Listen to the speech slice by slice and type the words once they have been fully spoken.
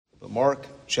Mark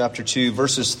chapter 2,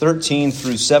 verses 13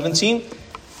 through 17.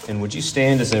 And would you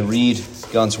stand as I read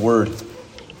God's word?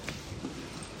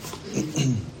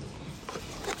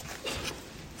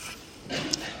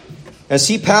 As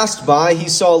he passed by, he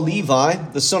saw Levi,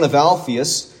 the son of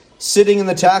Alphaeus, sitting in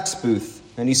the tax booth.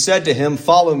 And he said to him,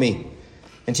 "Follow me."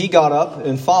 And he got up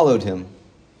and followed him.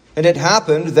 And it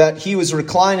happened that he was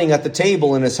reclining at the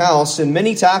table in his house, and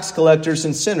many tax collectors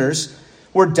and sinners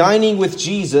were dining with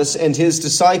Jesus and his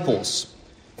disciples.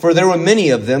 For there were many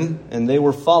of them, and they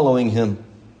were following him.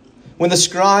 When the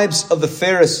scribes of the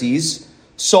Pharisees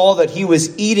saw that he was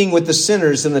eating with the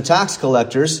sinners and the tax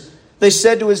collectors, they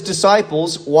said to his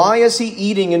disciples, "Why is he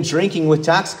eating and drinking with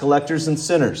tax collectors and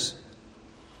sinners?"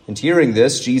 And hearing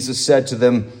this, Jesus said to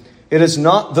them, "It is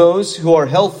not those who are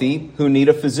healthy who need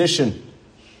a physician,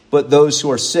 but those who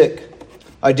are sick.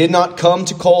 I did not come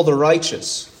to call the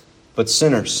righteous, but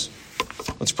sinners."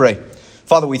 Let's pray.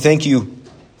 Father, we thank you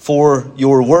for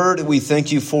your word. We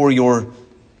thank you for your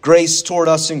grace toward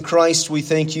us in Christ. We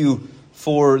thank you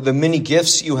for the many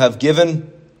gifts you have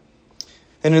given.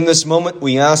 And in this moment,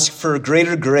 we ask for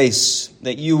greater grace,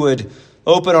 that you would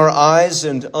open our eyes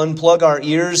and unplug our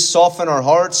ears, soften our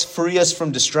hearts, free us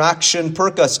from distraction,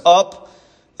 perk us up,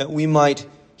 that we might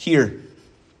hear.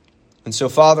 And so,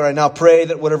 Father, I now pray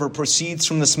that whatever proceeds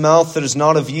from this mouth that is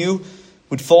not of you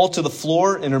would fall to the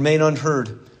floor and remain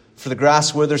unheard. For the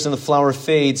grass withers and the flower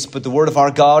fades, but the word of our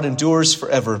God endures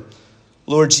forever.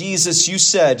 Lord Jesus, you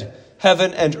said,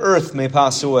 heaven and earth may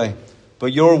pass away,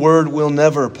 but your word will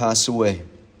never pass away.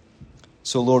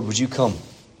 So, Lord, would you come?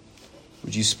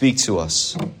 Would you speak to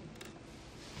us?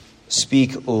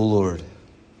 Speak, O Lord.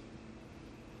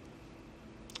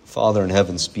 Father in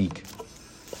heaven, speak.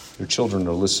 Your children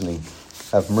are listening.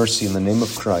 Have mercy in the name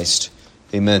of Christ.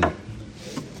 Amen.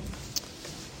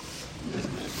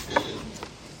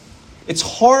 It's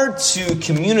hard to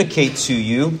communicate to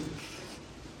you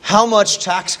how much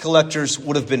tax collectors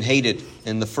would have been hated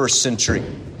in the first century.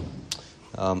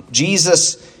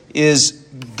 Jesus is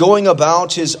going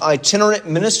about his itinerant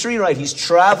ministry, right? He's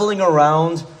traveling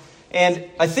around. And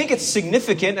I think it's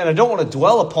significant, and I don't want to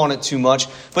dwell upon it too much,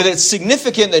 but it's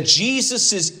significant that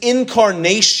Jesus'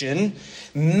 incarnation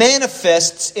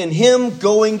manifests in him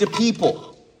going to people.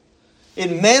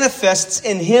 It manifests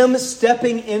in him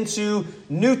stepping into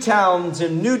new towns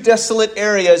and new desolate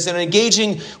areas and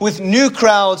engaging with new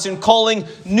crowds and calling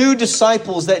new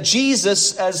disciples. That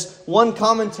Jesus, as one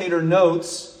commentator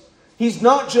notes, he's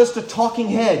not just a talking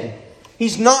head.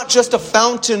 He's not just a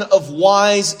fountain of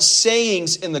wise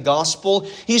sayings in the gospel.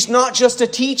 He's not just a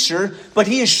teacher, but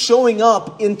he is showing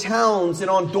up in towns and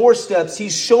on doorsteps.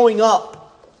 He's showing up.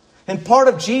 And part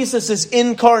of Jesus'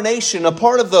 incarnation, a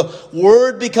part of the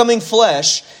Word becoming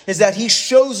flesh, is that he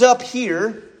shows up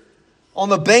here on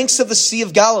the banks of the Sea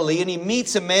of Galilee and he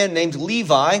meets a man named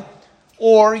Levi,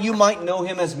 or you might know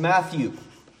him as Matthew.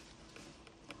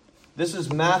 This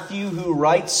is Matthew who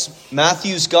writes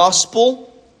Matthew's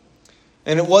gospel.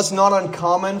 And it was not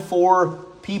uncommon for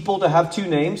people to have two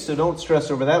names, so don't stress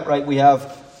over that, right? We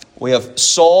have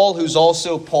Saul, who's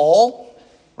also Paul,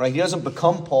 right? He doesn't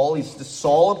become Paul, he's the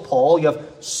Saul of Paul. You have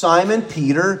Simon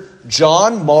Peter,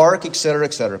 John, Mark, etc.,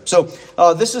 etc. So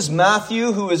this is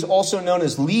Matthew, who is also known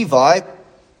as Levi,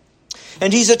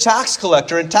 and he's a tax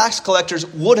collector, and tax collectors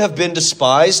would have been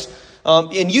despised.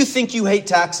 And you think you hate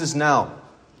taxes now,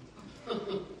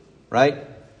 right?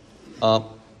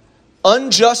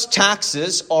 Unjust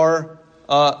taxes are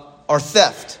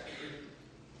theft.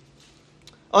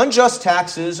 Unjust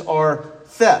taxes are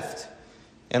theft.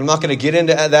 And I'm not going to get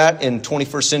into that in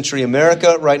 21st century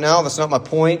America right now. That's not my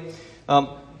point.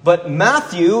 But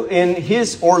Matthew,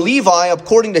 or Levi,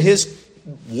 according to his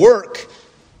work,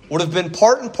 would have been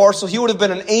part and parcel. He would have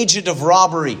been an agent of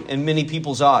robbery in many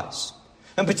people's eyes.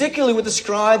 And particularly with the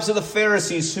scribes of the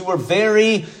Pharisees, who were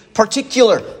very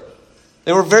particular.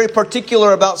 They were very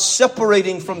particular about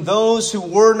separating from those who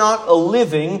were not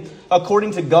living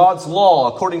according to God's law,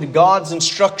 according to God's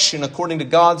instruction, according to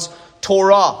God's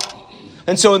Torah.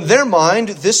 And so in their mind,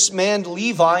 this man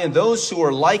Levi and those who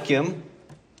are like him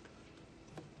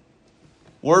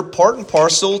were part and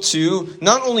parcel to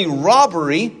not only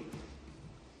robbery,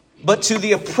 but to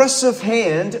the oppressive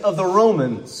hand of the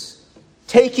Romans,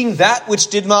 taking that which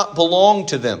did not belong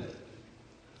to them.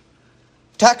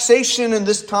 Taxation in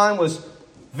this time was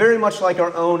very much like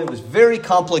our own. It was very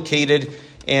complicated,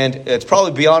 and it's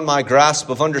probably beyond my grasp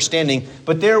of understanding.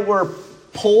 But there were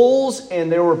polls, and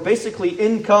there were basically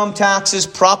income taxes,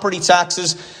 property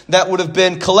taxes that would have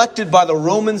been collected by the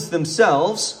Romans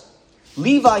themselves.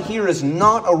 Levi here is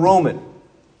not a Roman.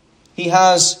 He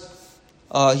has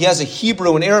a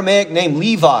Hebrew and Aramaic name,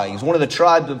 Levi. He's one of the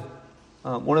tribes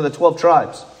one of the 12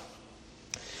 tribes.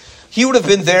 He would have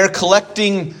been there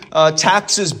collecting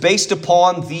taxes based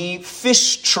upon the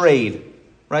fish trade,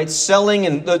 right? Selling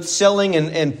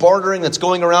and bartering that's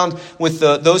going around with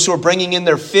those who are bringing in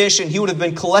their fish. And he would have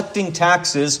been collecting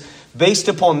taxes based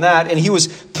upon that. And he was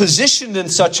positioned in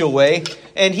such a way.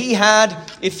 And he had,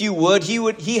 if you would,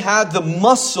 he had the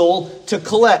muscle to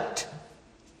collect.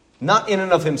 Not in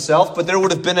and of himself, but there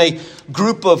would have been a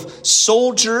group of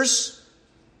soldiers,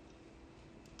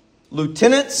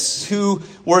 lieutenants who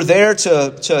were there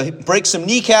to break some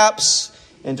kneecaps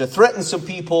and to threaten some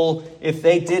people if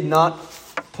they did not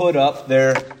put up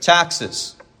their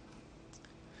taxes.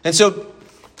 And so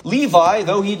Levi,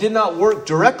 though he did not work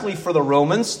directly for the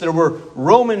Romans, there were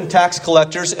Roman tax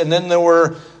collectors, and then there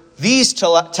were these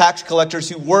tax collectors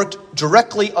who worked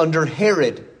directly under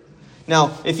Herod.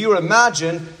 Now, if you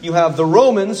imagine, you have the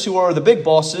Romans, who are the big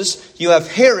bosses. You have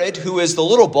Herod, who is the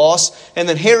little boss. And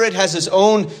then Herod has his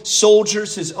own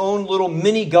soldiers, his own little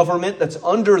mini government that's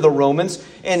under the Romans.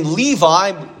 And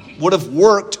Levi would have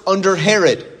worked under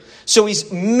Herod. So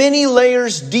he's many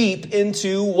layers deep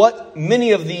into what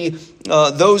many of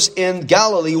those in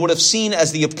Galilee would have seen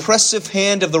as the oppressive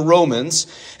hand of the Romans.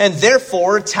 And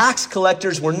therefore, tax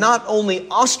collectors were not only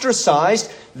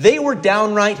ostracized, they were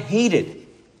downright hated.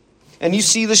 And you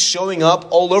see this showing up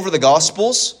all over the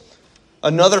Gospels.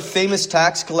 Another famous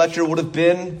tax collector would have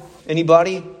been,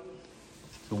 anybody?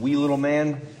 The wee little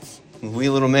man? The wee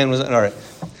little man was, all right.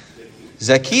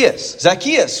 Zacchaeus.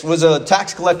 Zacchaeus was a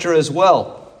tax collector as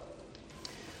well.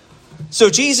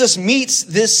 So Jesus meets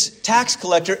this tax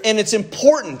collector, and it's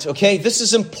important, okay? This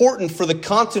is important for the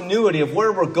continuity of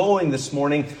where we're going this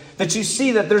morning, that you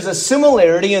see that there's a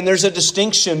similarity and there's a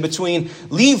distinction between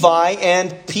Levi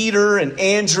and Peter and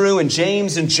Andrew and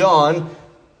James and John,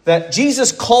 that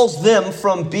Jesus calls them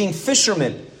from being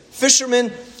fishermen.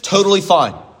 Fishermen, totally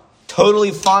fine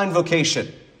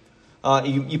vocation.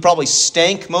 You probably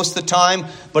stank most of the time,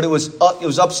 but it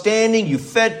was upstanding. You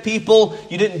fed people.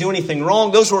 You didn't do anything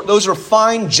wrong. Those are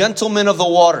fine gentlemen of the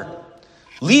water.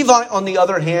 Levi, on the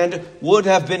other hand, would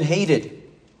have been hated.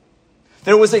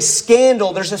 There was a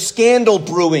scandal. There's a scandal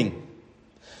brewing.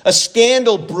 A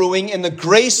scandal brewing in the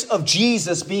grace of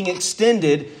Jesus being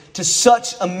extended to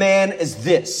such a man as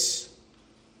this.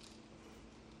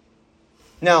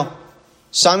 Now,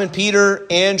 Simon Peter,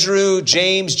 Andrew,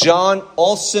 James, John,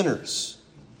 all sinners.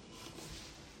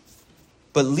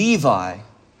 But Levi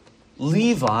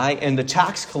and the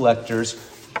tax collectors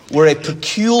were a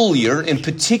peculiar and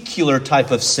particular type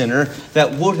of sinner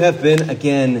that would have been,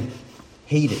 again,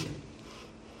 hated.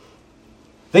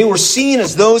 They were seen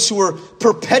as those who were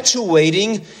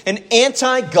perpetuating an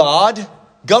anti-God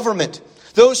government.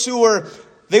 Those who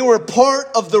they were part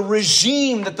of the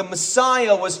regime that the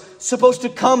Messiah was supposed to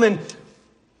come and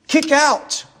kick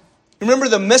out. Remember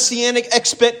the messianic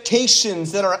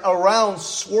expectations that are around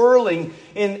swirling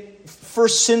in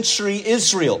first century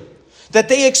Israel. That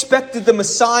they expected the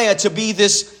Messiah to be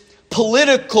this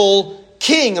political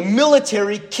king, a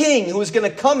military king who was going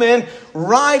to come in,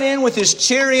 ride in with his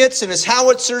chariots and his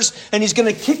howitzers, and he's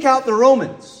going to kick out the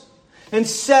Romans and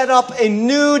set up a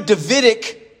new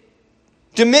Davidic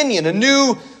dominion, a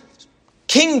new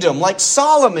kingdom like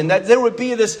Solomon, that there would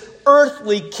be this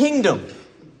earthly kingdom.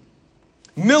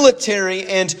 Military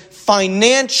and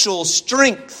financial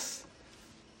strength.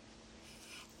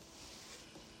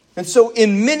 And so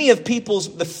in many of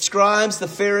the scribes, the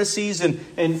Pharisees,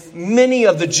 and many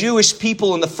of the Jewish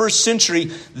people in the first century,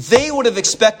 they would have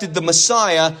expected the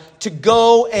Messiah to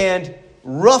go and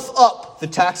rough up the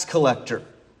tax collector.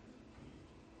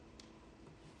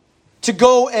 To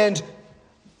go and,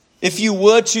 if you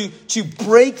would, to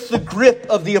break the grip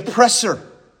of the oppressor.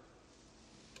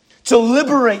 To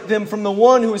liberate them from the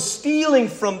one who is stealing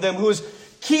from them, who is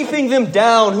keeping them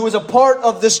down, who is a part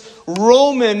of this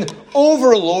Roman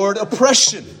overlord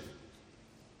oppression.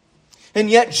 And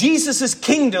yet Jesus'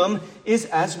 kingdom is,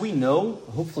 as we know,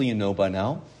 hopefully you know by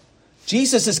now,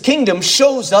 Jesus' kingdom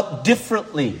shows up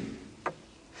differently.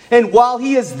 And while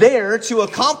he is there to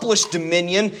accomplish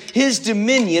dominion, his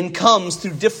dominion comes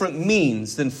through different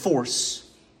means than force.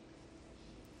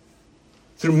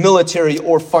 Through military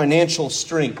or financial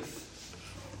strength.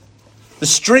 The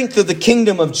strength of the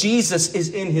kingdom of Jesus is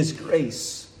in his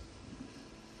grace.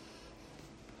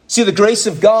 See, the grace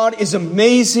of God is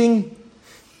amazing,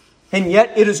 and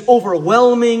yet it is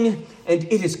overwhelming, and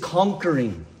it is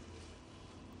conquering.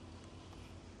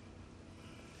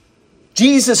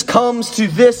 Jesus comes to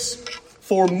this,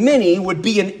 for many, would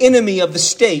be an enemy of the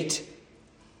state,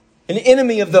 an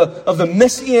enemy of the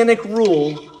messianic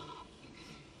rule,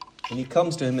 and he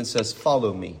comes to him and says,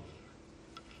 "Follow me."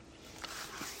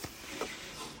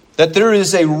 that there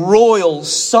is a royal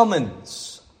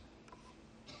summons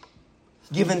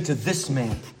given to this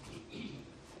man.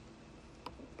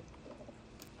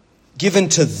 Given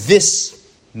to this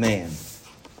man.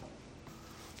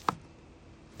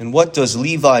 And what does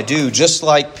Levi do? Just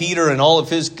like Peter and all of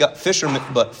his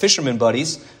fisherman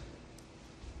buddies,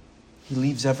 he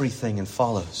leaves everything and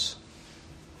follows.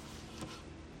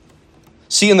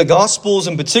 See, in the Gospels,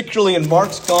 and particularly in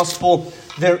Mark's Gospel,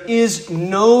 there is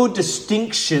no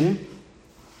distinction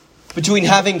between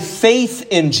having faith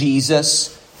in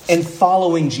Jesus and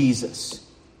following Jesus.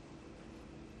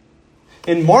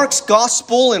 In Mark's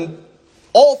Gospel, and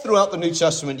all throughout the New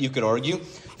Testament, you could argue,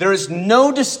 there is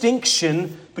no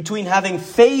distinction between having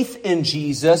faith in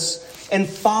Jesus and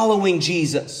following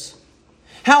Jesus.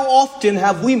 How often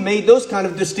have we made those kind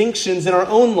of distinctions in our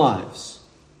own lives?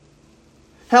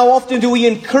 How often do we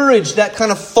encourage that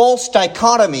kind of false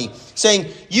dichotomy, saying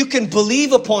you can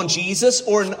believe upon Jesus,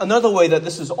 or another way that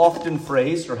this is often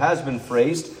phrased or has been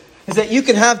phrased, is that you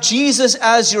can have Jesus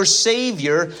as your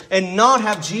Savior and not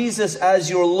have Jesus as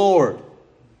your Lord.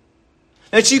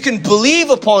 That you can believe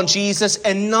upon Jesus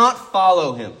and not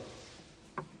follow Him.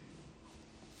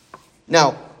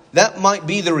 Now, that might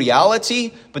be the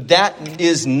reality, but that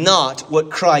is not what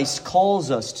Christ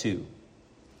calls us to.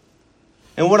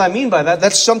 And what I mean by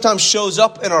that sometimes shows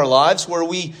up in our lives where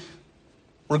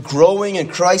we're growing and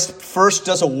Christ first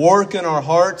does a work in our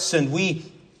hearts, and we're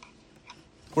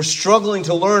struggling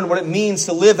to learn what it means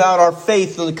to live out our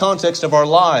faith in the context of our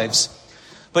lives.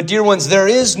 But dear ones, there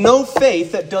is no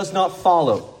faith that does not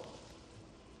follow.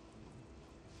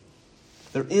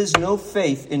 There is no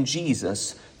faith in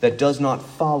Jesus that does not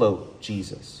follow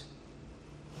Jesus.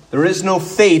 There is no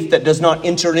faith that does not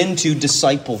enter into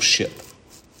discipleship,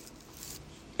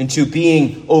 into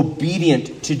being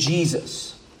obedient to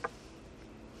Jesus.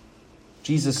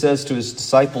 Jesus says to His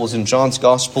disciples in John's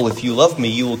Gospel, "If you love me,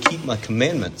 you will keep my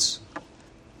commandments."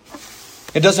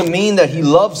 It doesn't mean that He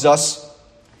loves us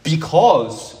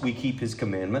because we keep His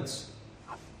commandments,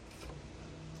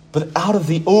 but out of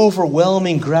the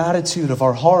overwhelming gratitude of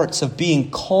our hearts of being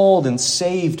called and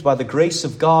saved by the grace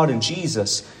of God in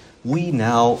Jesus, we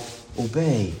now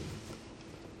obey.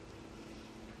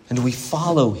 And we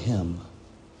follow Him.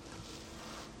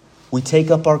 We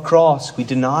take up our cross. We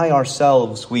deny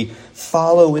ourselves. We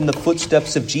follow in the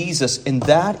footsteps of Jesus. And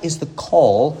that is the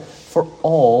call for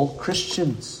all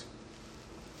Christians.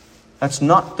 That's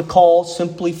not the call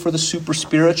simply for the super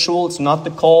spiritual. It's not the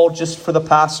call just for the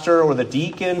pastor or the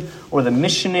deacon or the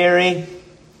missionary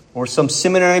or some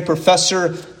seminary professor.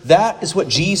 That is what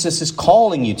Jesus is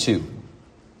calling you to.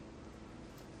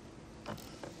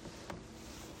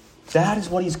 That is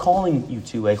what He's calling you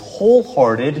to. A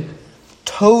wholehearted,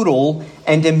 total,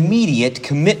 and immediate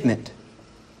commitment.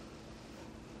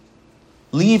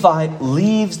 Levi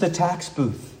leaves the tax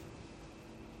booth.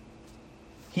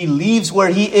 He leaves where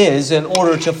he is in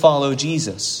order to follow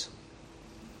Jesus.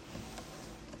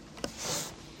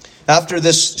 After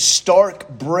this stark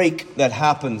break that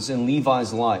happens in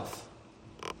Levi's life,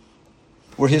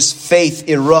 where his faith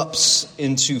erupts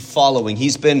into following,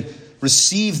 he's been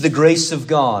received the grace of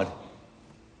God,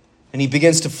 and he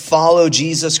begins to follow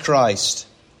Jesus Christ.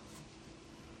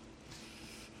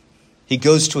 He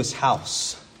goes to his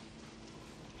house.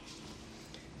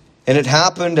 And it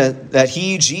happened that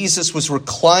Jesus was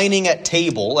reclining at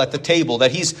the table,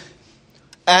 that he's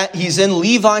in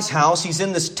Levi's house. He's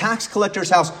in this tax collector's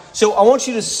house. So I want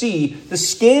you to see the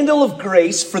scandal of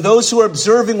grace for those who are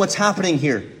observing what's happening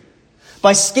here.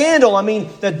 By scandal, I mean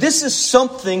that this is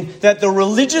something that the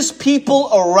religious people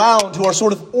around who are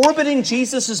sort of orbiting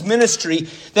Jesus' ministry,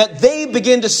 that they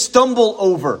begin to stumble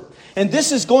over. And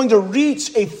this is going to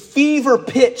reach a fever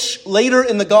pitch later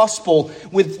in the gospel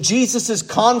with Jesus'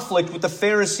 conflict with the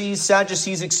Pharisees,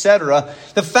 Sadducees, etc.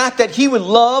 The fact that he would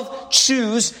love,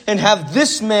 choose, and have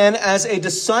this man as a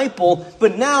disciple.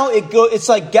 But now it's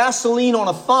like gasoline on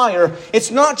a fire.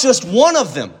 It's not just one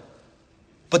of them,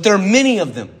 but there are many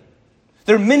of them.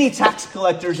 There are many tax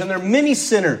collectors and there are many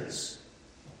sinners.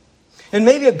 And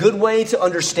maybe a good way to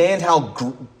understand how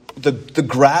the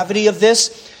gravity of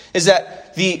this is that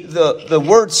the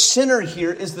word sinner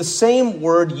here is the same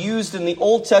word used in the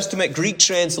Old Testament Greek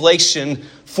translation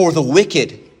for the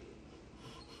wicked.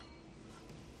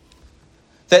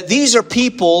 That these are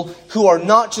people who are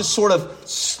not just sort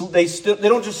of, they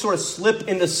don't just sort of slip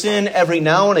into sin every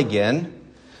now and again,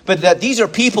 but that these are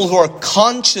people who are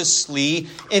consciously,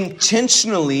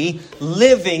 intentionally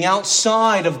living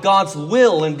outside of God's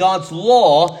will and God's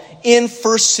law in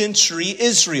first century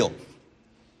Israel.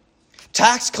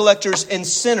 Tax collectors and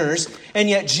sinners, and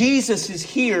yet Jesus is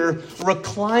here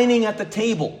reclining at the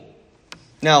table.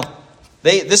 Now,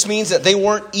 This means that they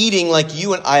weren't eating like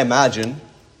you and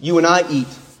I eat.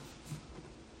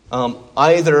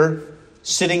 Either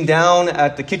sitting down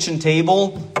at the kitchen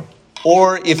table,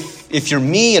 or if you're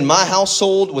me and my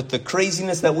household with the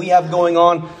craziness that we have going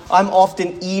on, I'm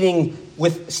often eating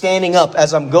with standing up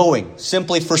as I'm going,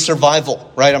 simply for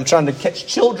survival, right? I'm trying to catch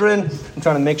children. I'm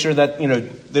trying to make sure that,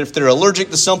 that if they're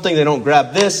allergic to something, they don't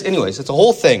grab this. Anyways, it's a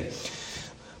whole thing.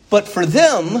 But for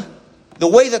them, the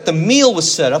way that the meal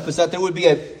was set up is that there would be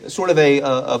a sort of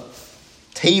a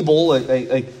table,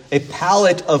 a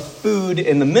pallet of food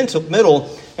in the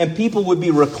middle, and people would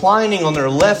be reclining on their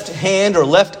left hand or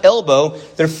left elbow.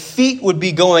 Their feet would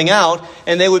be going out,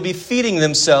 and they would be feeding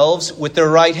themselves with their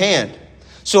right hand.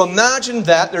 So imagine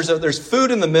that there's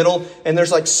food in the middle, and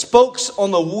there's like spokes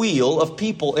on the wheel of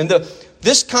people. And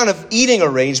this kind of eating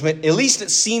arrangement, at least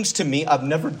it seems to me, I've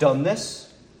never done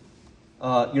this.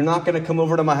 You're not going to come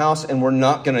over to my house, and we're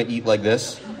not going to eat like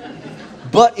this.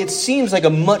 But it seems like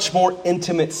a much more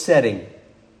intimate setting.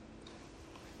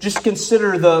 Just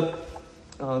consider the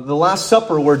Last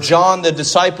Supper, where John the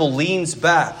disciple leans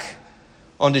back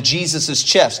onto Jesus'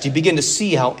 chest. You begin to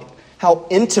see how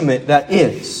intimate that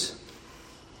is.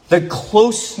 The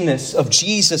closeness of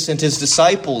Jesus and his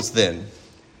disciples then.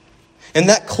 And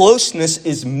that closeness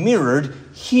is mirrored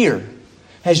here,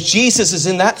 as Jesus is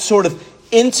in that sort of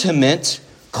intimate,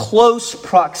 close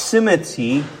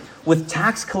proximity with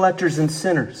tax collectors and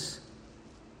sinners.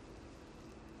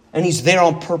 And he's there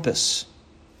on purpose.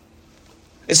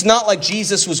 It's not like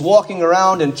Jesus was walking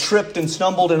around and tripped and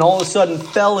stumbled and all of a sudden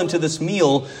fell into this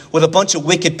meal with a bunch of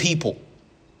wicked people.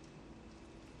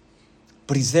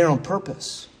 But he's there on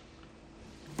purpose.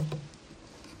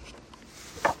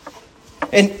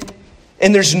 And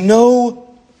there's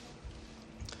no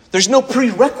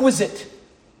prerequisite.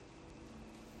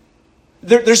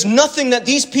 There's nothing that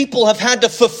these people have had to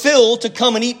fulfill to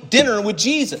come and eat dinner with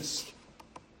Jesus.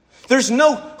 There's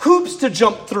no hoops to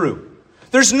jump through.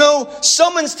 There's no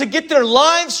summons to get their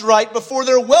lives right before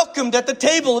they're welcomed at the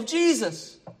table of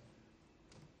Jesus.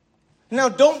 Now,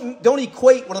 don't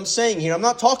equate what I'm saying here. I'm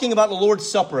not talking about the Lord's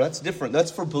Supper. That's different.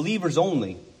 That's for believers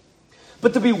only.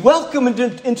 But to be welcomed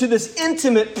into this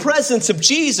intimate presence of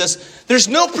Jesus, there's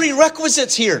no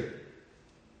prerequisites here.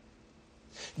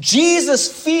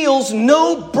 Jesus feels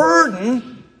no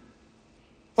burden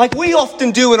like we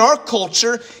often do in our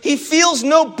culture. He feels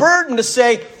no burden to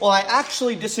say, well, I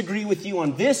actually disagree with you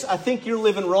on this. I think you're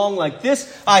living wrong like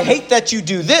this. I hate that you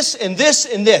do this and this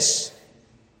and this.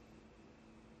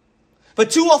 But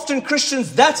too often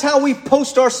Christians, that's how we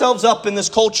post ourselves up in this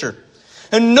culture.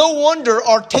 And no wonder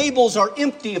our tables are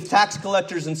empty of tax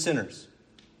collectors and sinners.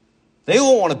 They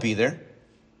don't want to be there.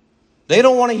 They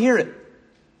don't want to hear it.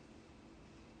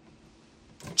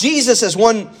 Jesus, as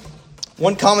one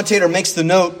commentator makes the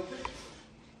note,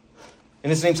 and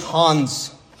his name's Hans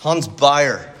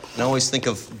Beyer. And I always think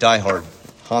of Die Hard,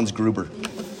 Hans Gruber.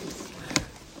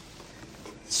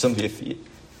 Somebody,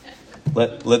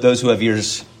 let those who have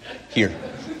ears hear.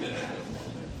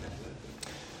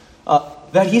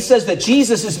 That he says that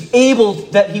Jesus is able,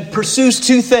 that he pursues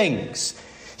two things.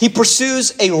 He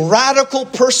pursues a radical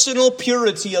personal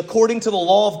purity according to the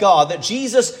law of God. That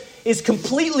Jesus is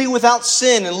completely without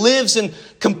sin and lives in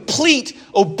complete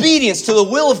obedience to the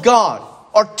will of God,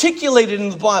 articulated in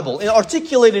the Bible, and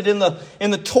articulated in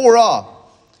the Torah.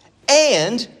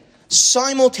 And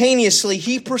simultaneously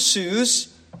he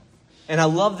pursues, and I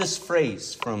love this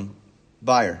phrase from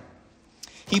Beyer,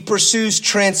 he pursues the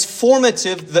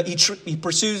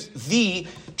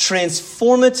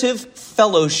transformative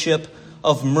fellowship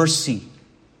of mercy.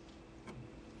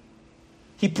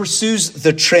 He pursues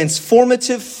the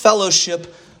transformative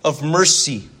fellowship of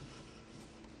mercy.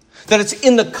 That it's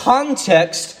in the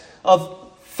context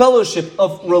of fellowship,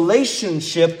 of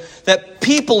relationship, that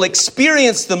people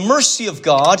experience the mercy of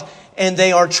God and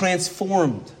they are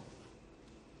transformed.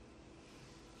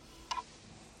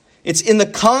 It's in the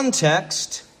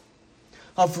context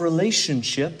of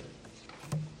relationship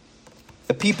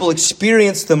that people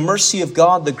experience the mercy of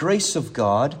God, the grace of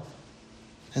God,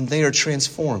 and they are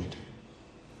transformed.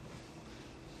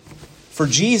 For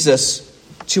Jesus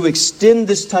to extend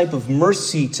this type of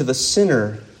mercy to the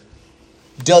sinner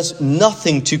does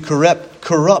nothing to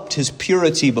corrupt his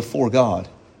purity before God.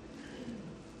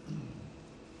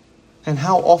 And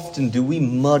how often do we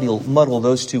muddle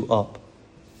those two up?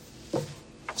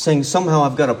 Saying somehow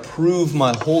I've got to prove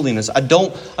my holiness. I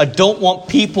don't want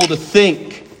people to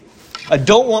think. I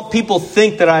don't want people to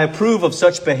think that I approve of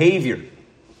such behavior.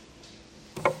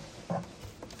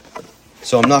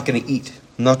 So I'm not going to eat.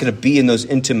 I'm not going to be in those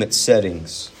intimate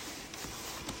settings.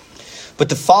 But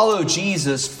to follow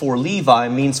Jesus for Levi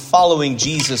means following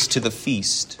Jesus to the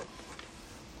feast.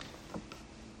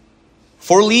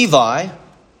 For Levi,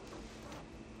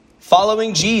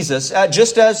 following Jesus,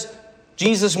 just as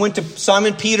Jesus went to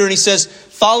Simon Peter and he says,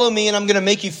 "Follow me and I'm going to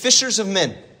make you fishers of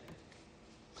men."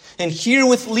 And here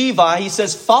with Levi, he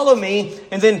says, "Follow me,"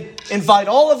 and then invite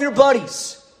all of your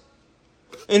buddies.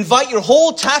 Invite your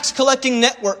whole tax collecting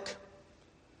network.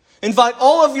 Invite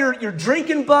all of your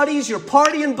drinking buddies, your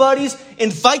partying buddies.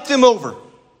 Invite them over.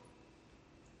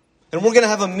 And we're going to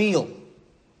have a meal.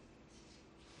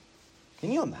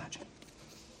 Can you imagine?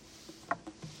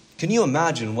 Can you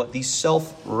imagine what these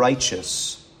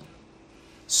self-righteous,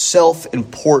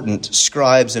 self-important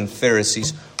scribes and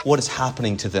Pharisees, what is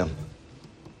happening to them?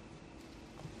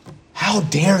 How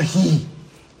dare he?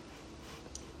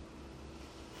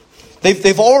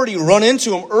 They've already run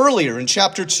into him earlier in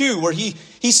chapter 2 where he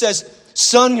says,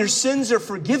 "Son, your sins are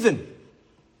forgiven."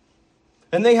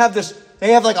 And they have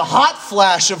like a hot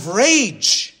flash of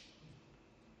rage,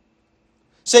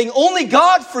 saying only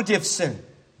God forgives sin.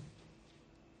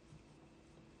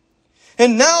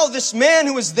 And now this man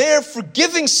who is there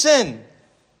forgiving sin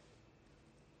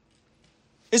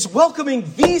is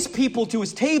welcoming these people to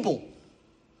his table.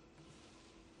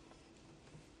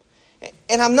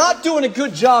 And I'm not doing a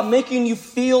good job making you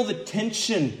feel the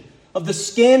tension of the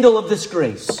scandal of this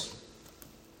grace.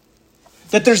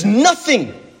 That there's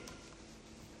nothing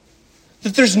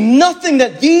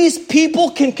that these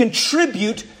people can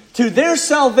contribute to their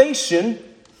salvation.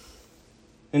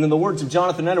 And in the words of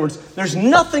Jonathan Edwards, there's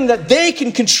nothing that they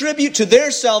can contribute to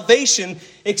their salvation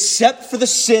except for the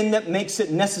sin that makes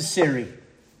it necessary.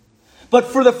 But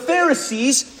for the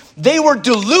Pharisees, they were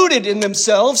deluded in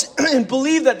themselves and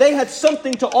believed that they had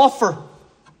something to offer.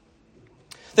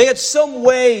 They had some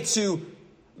way to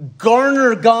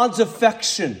garner God's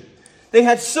affection. They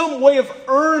had some way of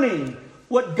earning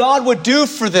what God would do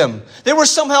for them. They were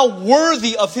somehow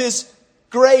worthy of His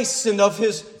grace and of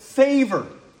His favor.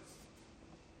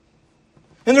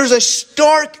 And there's a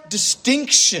stark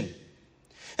distinction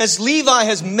as Levi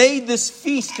has made this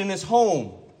feast in his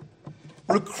home,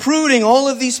 recruiting all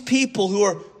of these people who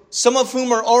are, some of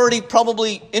whom are already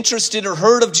probably interested or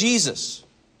heard of Jesus.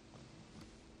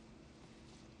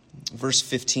 Verse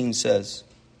 15 says,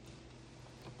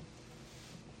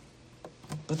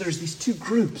 but there's these two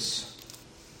groups.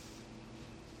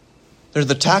 They're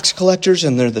the tax collectors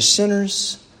and they're the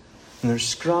sinners, and they're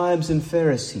scribes and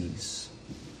Pharisees.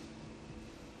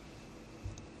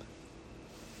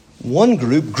 One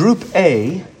group, Group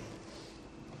A,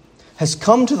 has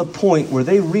come to the point where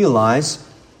they realize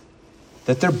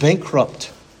that they're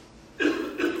bankrupt.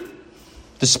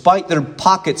 Despite their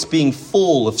pockets being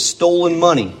full of stolen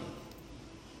money,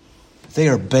 they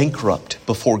are bankrupt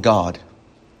before God.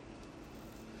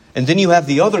 And then you have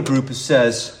the other group who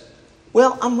says,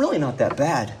 well, I'm really not that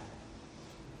bad.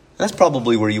 That's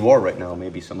probably where you are right now,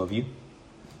 maybe some of you.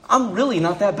 I'm really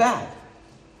not that bad.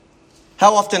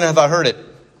 How often have I heard it?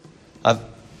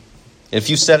 If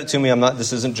you said it to me,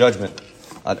 this isn't judgment.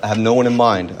 I have no one in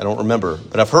mind. I don't remember.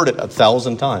 But I've heard it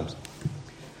 1,000 times.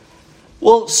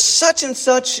 Well, such and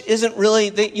such isn't really,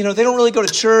 they don't really go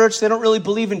to church. They don't really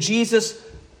believe in Jesus.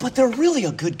 But they're really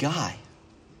a good guy.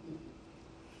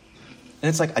 And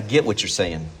it's like, I get what you're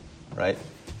saying, right?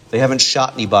 They haven't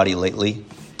shot anybody lately.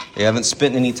 They haven't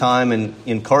spent any time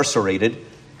incarcerated.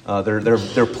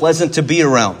 They're pleasant to be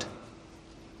around.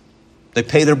 They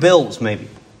pay their bills, maybe.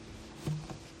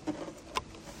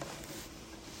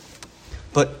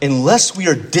 But unless we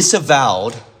are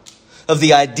disavowed of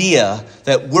the idea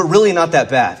that we're really not that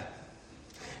bad,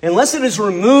 unless it is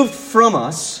removed from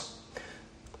us,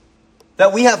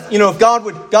 that we have, if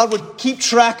God would keep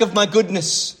track of my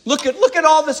goodness. Look at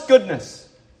all this goodness.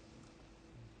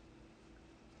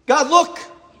 God, look,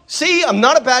 see, I'm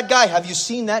not a bad guy. Have you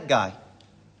seen that guy?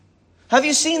 Have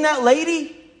you seen that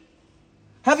lady?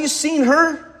 Have you seen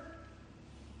her?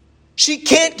 She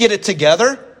can't get it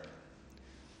together.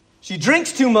 She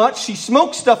drinks too much. She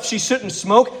smokes stuff she shouldn't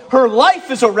smoke. Her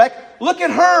life is a wreck. Look at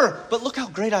her. But look how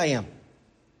great I am.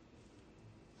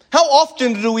 How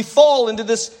often do we fall into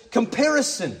this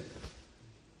comparison?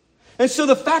 And so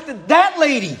the fact that that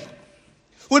lady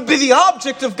would be the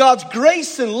object of God's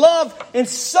grace and love and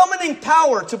summoning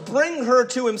power to bring her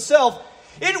to Himself,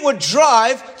 it would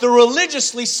drive the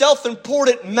religiously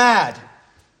self-important mad.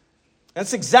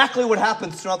 That's exactly what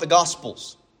happens throughout the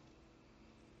Gospels.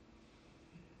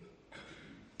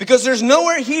 Because there's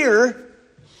nowhere here,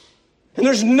 and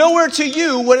there's nowhere to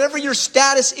you, whatever your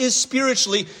status is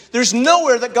spiritually, there's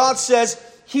nowhere that God says,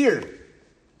 here,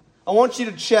 I want you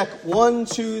to check 1,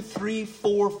 2, 3,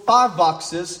 4, 5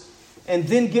 boxes, and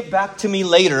then get back to me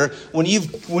later when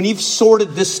you've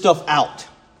sorted this stuff out.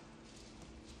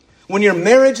 When your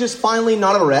marriage is finally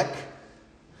not a wreck,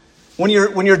 when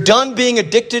you're done being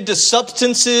addicted to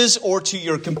substances or to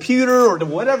your computer or to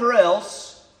whatever else,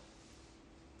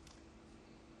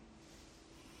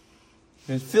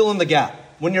 and fill in the gap.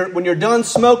 When you're done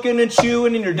smoking and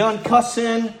chewing and you're done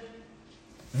cussing,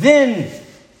 then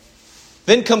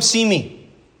come see me.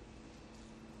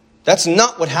 That's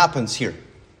not what happens here.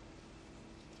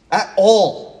 At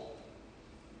all.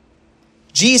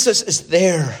 Jesus is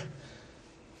there,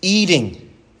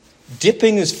 eating,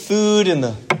 dipping his food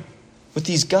with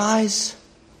these guys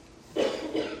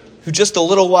who just a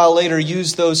little while later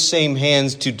use those same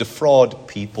hands to defraud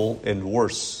people and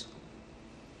worse.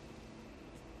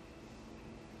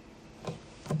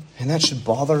 And that should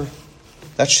bother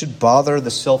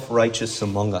the self-righteous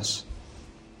among us.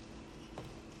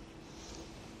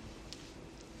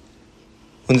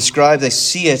 When the scribes, they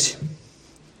see it,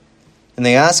 and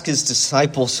they ask his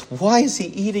disciples, why is he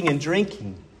eating and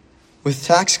drinking with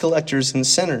tax collectors and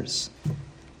sinners?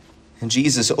 And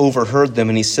Jesus overheard them,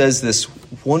 and he says this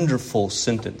wonderful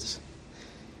sentence.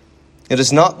 It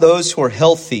is not those who are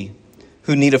healthy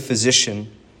who need a physician,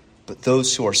 but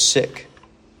those who are sick.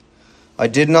 I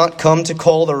did not come to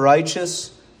call the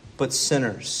righteous, but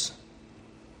sinners.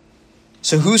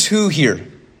 So who's who here?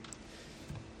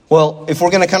 Well, if we're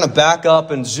going to kind of back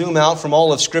up and zoom out from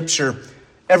all of Scripture,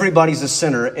 everybody's a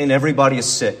sinner and everybody is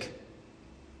sick.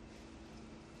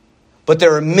 But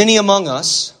there are many among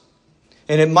us,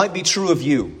 and it might be true of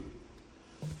you,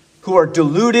 who are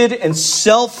deluded and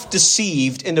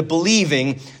self-deceived into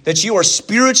believing that you are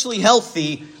spiritually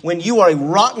healthy when you are a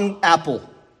rotten apple.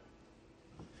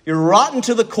 You're rotten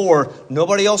to the core.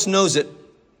 Nobody else knows it.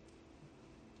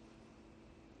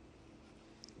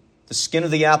 The skin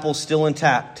of the apple is still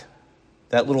intact.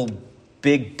 That little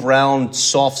big brown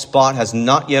soft spot has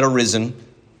not yet arisen.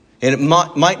 And it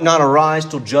might not arise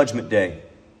till Judgment Day.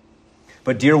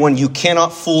 But dear one, you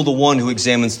cannot fool the one who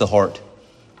examines the heart.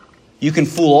 You can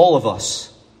fool all of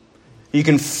us. You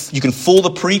can fool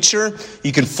the preacher.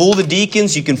 You can fool the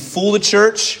deacons. You can fool the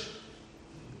church.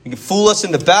 You can fool us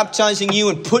into baptizing you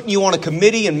and putting you on a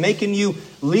committee and making you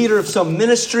leader of some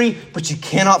ministry. But you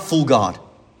cannot fool God.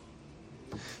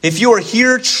 If you are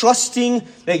here trusting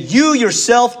that you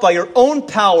yourself, by your own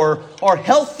power, are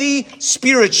healthy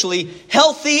spiritually,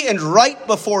 healthy and right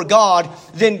before God,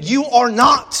 then you are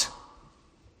not.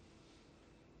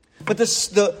 But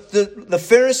the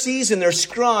Pharisees and their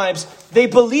scribes, they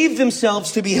believed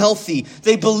themselves to be healthy.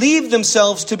 They believed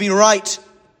themselves to be right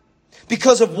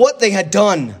because of what they had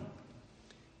done.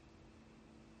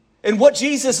 And what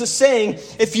Jesus is saying,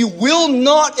 if you will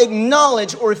not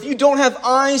acknowledge, or if you don't have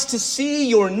eyes to see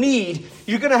your need,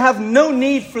 you're going to have no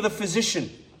need for the physician.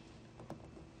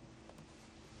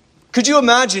 Could you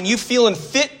imagine you feeling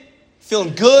fit,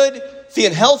 feeling good,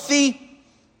 feeling healthy,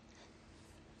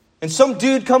 and some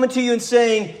dude coming to you and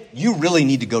saying, you really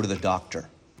need to go to the doctor.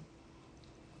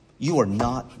 You are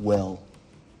not well.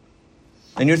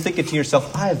 And you're thinking to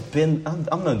yourself, I'm in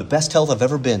the best health I've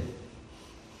ever been.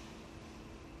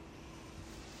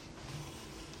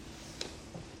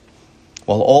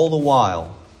 While all the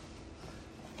while,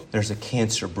 there's a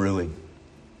cancer brewing.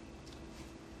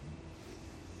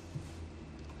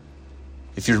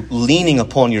 If you're leaning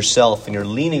upon yourself and you're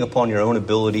leaning upon your own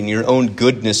ability and your own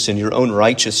goodness and your own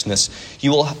righteousness,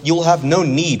 you will have no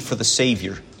need for the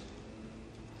Savior.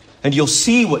 And you'll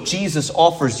see what Jesus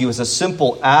offers you as a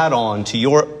simple add-on to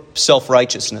your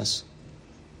self-righteousness.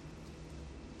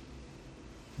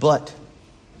 But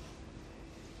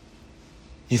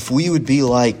if we would be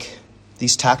like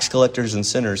these tax collectors and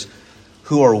sinners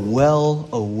who are well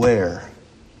aware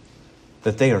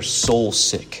that they are soul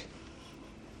sick.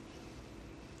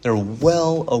 They're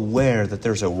well aware that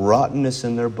there's a rottenness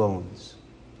in their bones.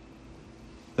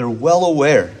 They're well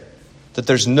aware that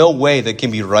there's no way they can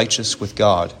be righteous with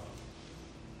God.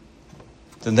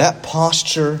 Then that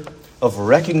posture of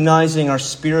recognizing our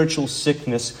spiritual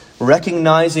sickness,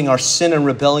 recognizing our sin and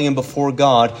rebellion before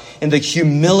God, and the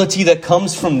humility that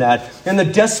comes from that, and the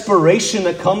desperation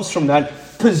that comes from that,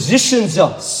 positions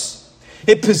us.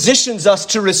 It positions us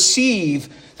to receive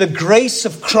the grace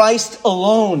of Christ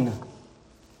alone.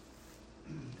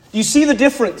 You see the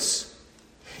difference?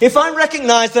 If I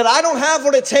recognize that I don't have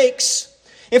what it takes,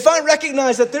 if I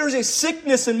recognize that there is a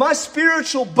sickness in my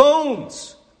spiritual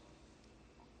bones,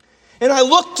 and I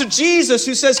look to Jesus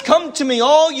who says, come to me,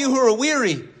 all you who are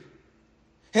weary.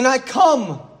 And I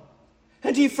come,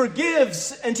 and He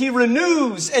forgives, and He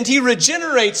renews, and He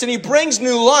regenerates, and He brings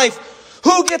new life.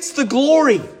 Who gets the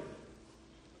glory?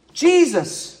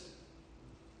 Jesus.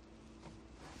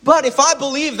 But if I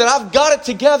believe that I've got it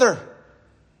together,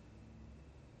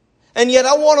 and yet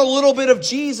I want a little bit of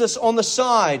Jesus on the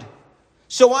side,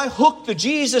 so I hook the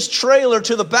Jesus trailer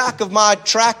to the back of my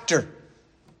tractor.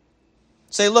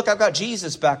 Say, look, I've got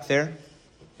Jesus back there,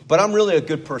 but I'm really a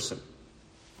good person.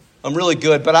 I'm really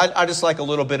good, but I just like a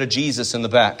little bit of Jesus in the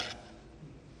back.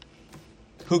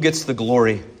 Who gets the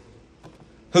glory?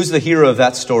 Who's the hero of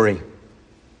that story?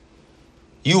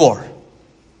 You are.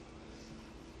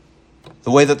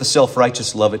 The way that the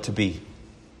self-righteous love it to be.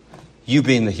 You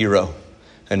being the hero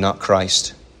and not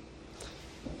Christ.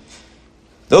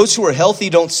 Those who are healthy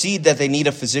don't see that they need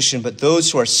a physician, but those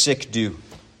who are sick do.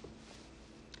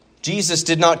 Jesus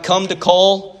did not come to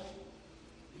call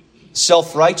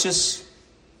self-righteous,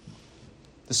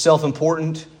 the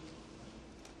self-important,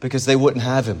 because they wouldn't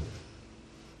have him.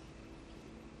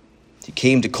 He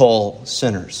came to call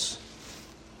sinners.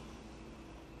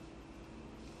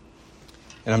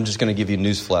 And I'm just going to give you a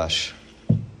newsflash.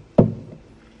 And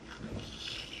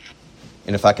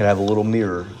if I could have a little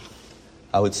mirror,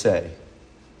 I would say,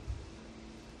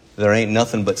 there ain't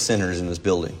nothing but sinners in this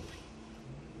building.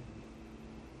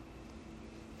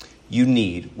 You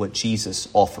need what Jesus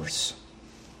offers.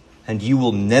 And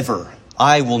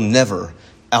I will never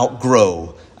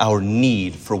outgrow our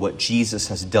need for what Jesus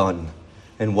has done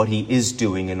and what he is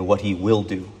doing and what he will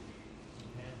do.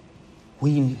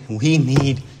 We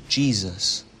need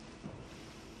Jesus.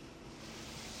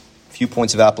 A few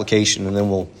points of application and then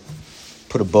we'll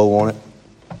put a bow on it.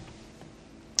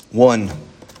 1,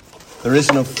 there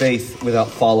is no faith without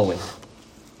following.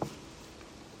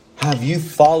 Have you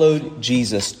followed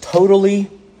Jesus totally,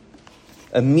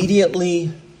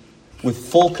 immediately, with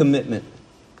full commitment?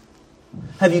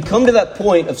 Have you come to that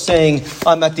point of saying,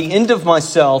 I'm at the end of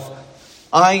myself,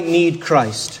 I need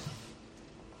Christ,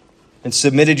 and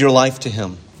submitted your life to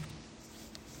him?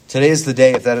 Today is the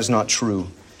day if that is not true.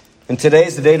 And today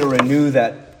is the day to renew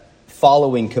that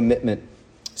following commitment.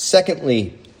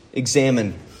 Secondly,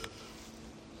 examine.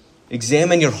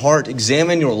 Examine your heart.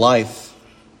 Examine your life.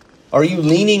 Are you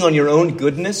leaning on your own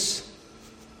goodness?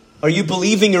 Are you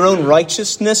believing your own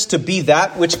righteousness to be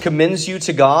that which commends you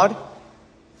to God?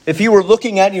 If he were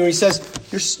looking at you and he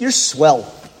says, you're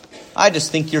swell. I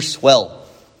just think you're swell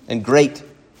and great.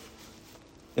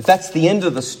 If that's the end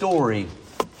of the story,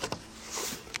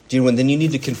 then you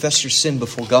need to confess your sin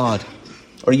before God.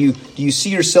 Do you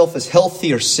see yourself as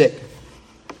healthy or sick?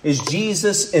 Is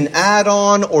Jesus an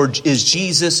add-on or is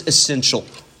Jesus essential?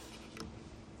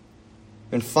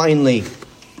 And finally,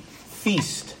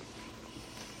 feast.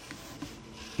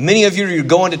 Many of you are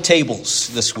going to tables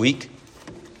this week.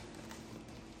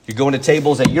 You're going to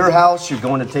tables at your house. You're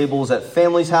going to tables at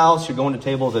family's house. You're going to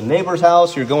tables at neighbor's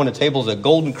house. You're going to tables at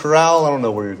Golden Corral. I don't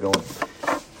know where you're going.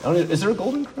 Is there a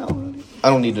Golden Corral around here? I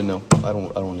don't need to know. I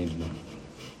don't need to know.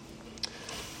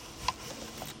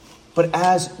 But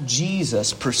as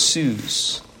Jesus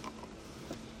pursues,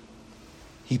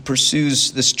 he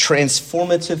pursues this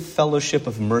transformative fellowship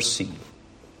of mercy.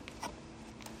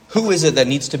 Who is it that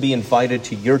needs to be invited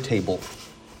to your table?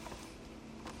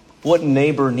 What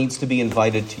neighbor needs to be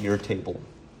invited to your table?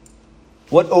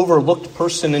 What overlooked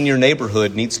person in your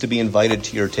neighborhood needs to be invited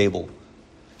to your table?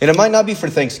 And it might not be for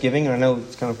Thanksgiving. I know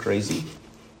it's kind of crazy.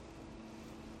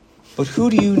 But who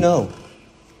do you know?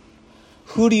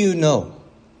 Who do you know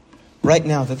right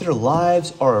now that their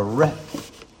lives are a wreck?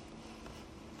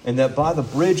 And that by the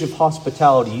bridge of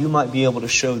hospitality, you might be able to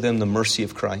show them the mercy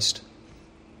of Christ.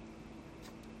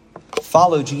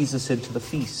 Follow Jesus into the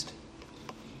feast.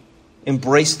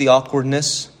 Embrace the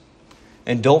awkwardness.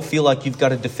 And don't feel like you've got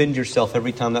to defend yourself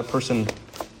every time that person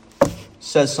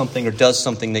says something or does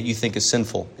something that you think is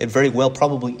sinful. It very well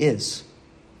probably is.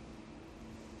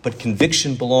 But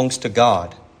conviction belongs to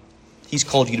God. He's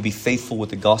called you to be faithful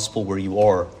with the gospel where you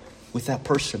are with that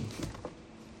person.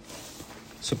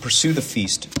 So pursue the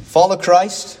feast. Follow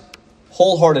Christ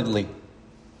wholeheartedly.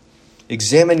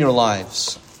 Examine your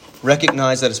lives.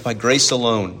 Recognize that it's by grace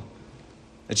alone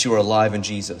that you are alive in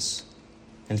Jesus.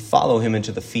 And follow him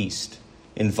into the feast,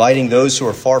 inviting those who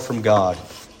are far from God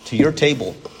to your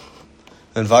table.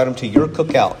 Invite them to your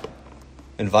cookout.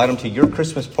 Invite them to your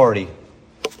Christmas party.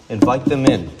 Invite them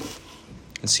in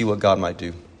and see what God might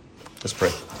do. Let's pray.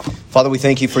 Father, we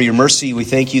thank you for your mercy. We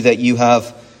thank you that you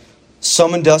have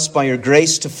summoned us by your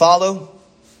grace to follow.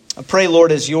 I pray,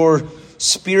 Lord, as your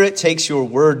Spirit takes your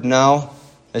word now,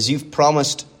 as you've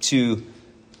promised to,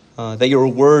 that your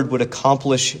word would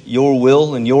accomplish your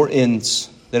will and your ends,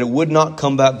 that it would not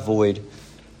come back void.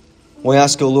 We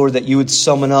ask, O Lord, that you would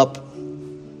summon up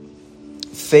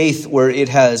faith where it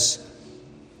has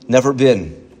never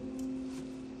been.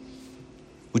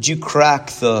 Would you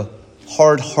crack the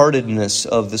hard-heartedness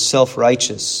of the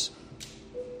self-righteous,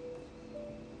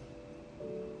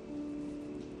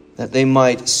 that they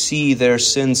might see their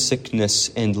sin sickness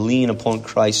and lean upon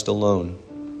Christ alone.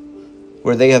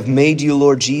 Where they have made you,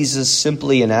 Lord Jesus,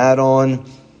 simply an add-on,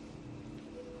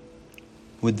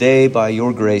 would they, by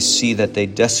your grace, see that they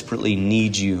desperately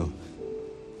need you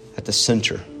at the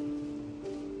center.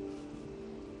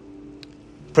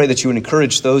 Pray that you would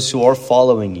encourage those who are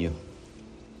following you,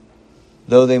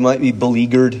 though they might be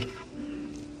beleaguered,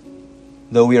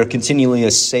 though we are continually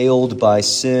assailed by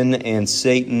sin and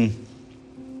Satan.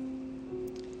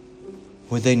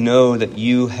 Would they know that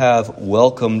you have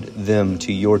welcomed them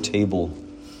to your table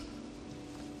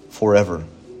forever?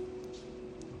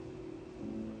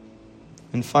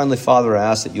 And finally, Father, I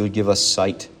ask that you would give us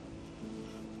sight.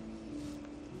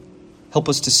 Help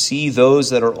us to see those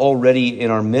that are already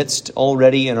in our midst,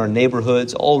 already in our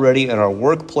neighborhoods, already in our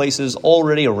workplaces,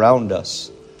 already around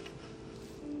us,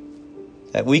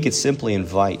 that we could simply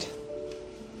invite.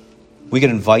 We could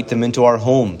invite them into our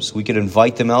homes. We could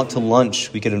invite them out to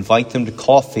lunch. We could invite them to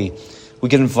coffee. We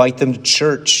could invite them to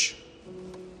church.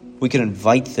 We could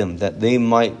invite them that they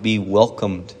might be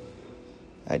welcomed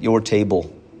at your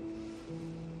table,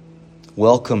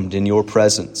 welcomed in your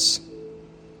presence.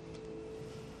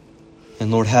 And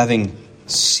Lord, having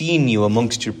seen you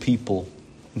amongst your people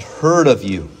and heard of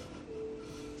you,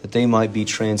 that they might be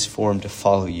transformed to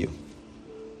follow you.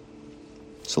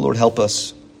 So Lord, help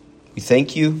us. We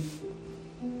thank you.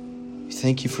 We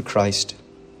thank you for Christ.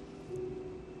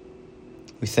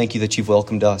 We thank you that you've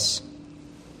welcomed us.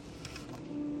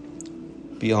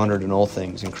 Be honored in all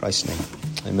things. In Christ's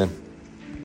name, amen.